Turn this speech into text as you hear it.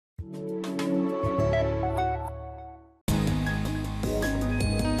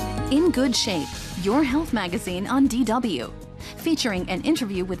In Good Shape, your health magazine on DW, featuring an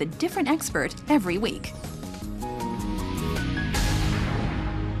interview with a different expert every week.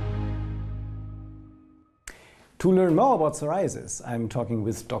 To learn more about psoriasis, I'm talking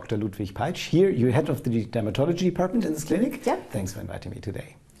with Dr. Ludwig-Peitsch. Here, you're head of the dermatology department in this clinic. Yeah. Thanks for inviting me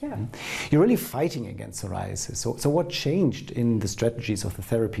today. Yeah. You're really fighting against psoriasis. So what changed in the strategies of the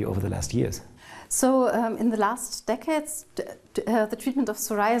therapy over the last years? So in the last decades, the treatment of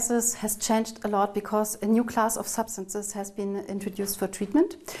psoriasis has changed a lot because a new class of substances has been introduced for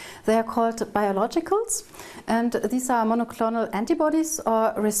treatment. They are called biologicals, and these are monoclonal antibodies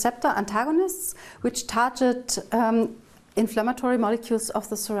or receptor antagonists which target inflammatory molecules of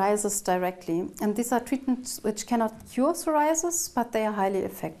the psoriasis directly. And these are treatments which cannot cure psoriasis, but they are highly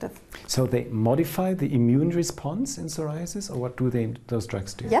effective. So they modify the immune response in psoriasis, or what do those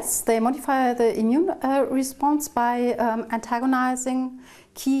drugs do? Yes, they modify the immune response by antagonizing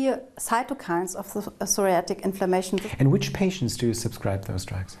key cytokines of the psoriatic inflammation. And which patients do you prescribe those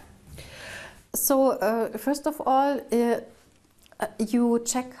drugs? So first of all, you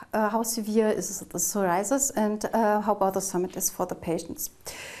check how severe is the psoriasis and how bothersome it is for the patients.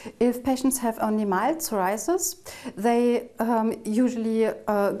 If patients have only mild psoriasis, they usually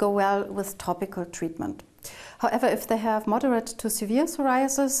go well with topical treatment. However, if they have moderate to severe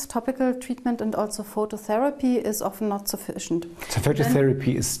psoriasis, topical treatment and also phototherapy is often not sufficient. So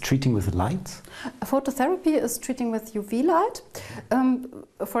phototherapy is treating with light? Phototherapy is treating with UV light.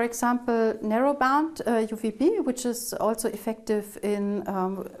 For example, narrow-bound UVB, which is also effective in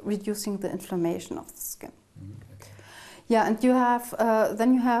reducing the inflammation of the skin. Yeah, and you have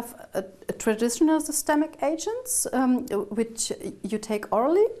then you have traditional systemic agents, which you take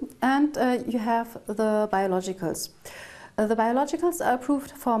orally, and you have the biologicals. The biologicals are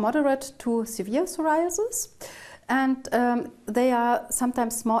approved for moderate to severe psoriasis, and they are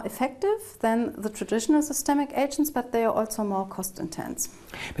sometimes more effective than the traditional systemic agents, but they are also more cost intense.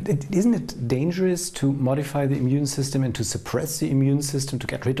 But isn't it dangerous to modify the immune system and to suppress the immune system to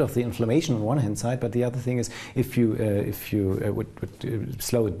get rid of the inflammation on one hand side, but the other thing is if you would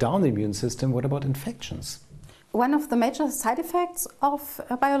slow it down the immune system, what about infections? One of the major side effects of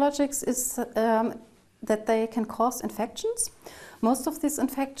biologics is that they can cause infections. Most of these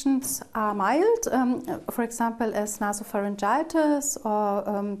infections are mild, for example, as nasopharyngitis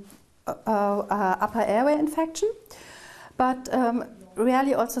or upper airway infection, but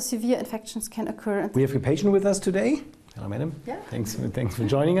rarely also severe infections can occur. We have a patient with us today. Hello, madam. Yeah. Thanks for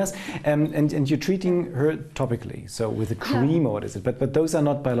joining us. And you're treating her topically, so with a cream, or what is it? But those are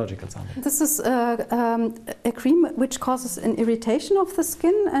not biologicals, are they? This is a cream which causes an irritation of the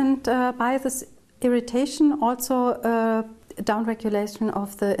skin, and by this irritation also downregulation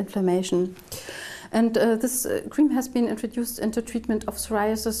of the inflammation. And this cream has been introduced into treatment of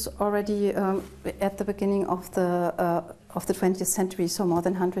psoriasis already at the beginning of the 20th century, so more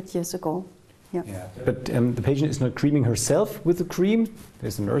than 100 years ago. Yeah. Yeah. But the patient is not creaming herself with the cream.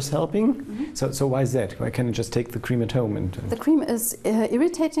 There's a nurse helping. Mm-hmm. So why is that? Why can't I just take the cream at home? The cream is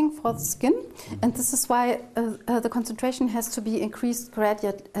irritating for the skin, and this is why the concentration has to be increased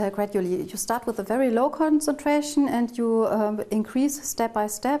gradually. You start with a very low concentration and you increase step by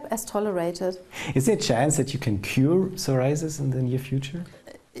step as tolerated. Is there a chance that you can cure psoriasis in the near future?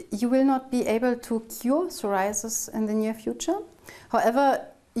 You will not be able to cure psoriasis in the near future. However,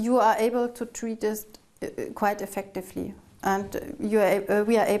 you are able to treat it quite effectively, and we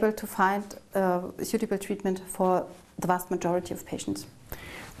are able to find suitable treatment for the vast majority of patients.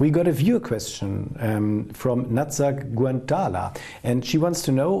 We got a viewer question from Natzak Guantala, and she wants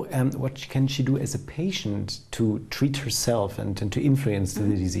to know what can she do as a patient to treat herself and to influence the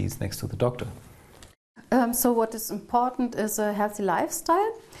disease next to the doctor. So what is important is a healthy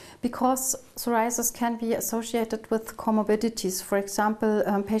lifestyle, because psoriasis can be associated with comorbidities. For example,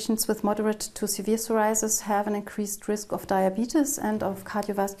 patients with moderate to severe psoriasis have an increased risk of diabetes and of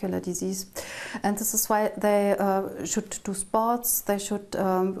cardiovascular disease. And this is why they should do sports, they should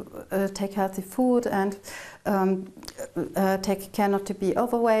take healthy food and take care not to be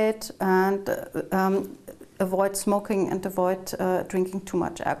overweight, and avoid smoking and avoid drinking too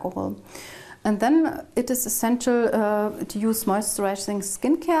much alcohol. And then it is essential to use moisturizing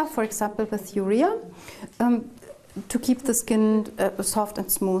skincare, for example with urea, to keep the skin soft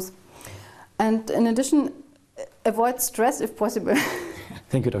and smooth. And in addition, avoid stress if possible.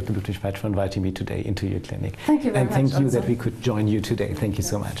 Thank you, Dr. Ludwig-Peitsch, for inviting me today into your clinic. Thank you very much. And thank you that we could join you today. Thank you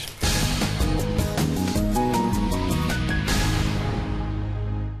so much.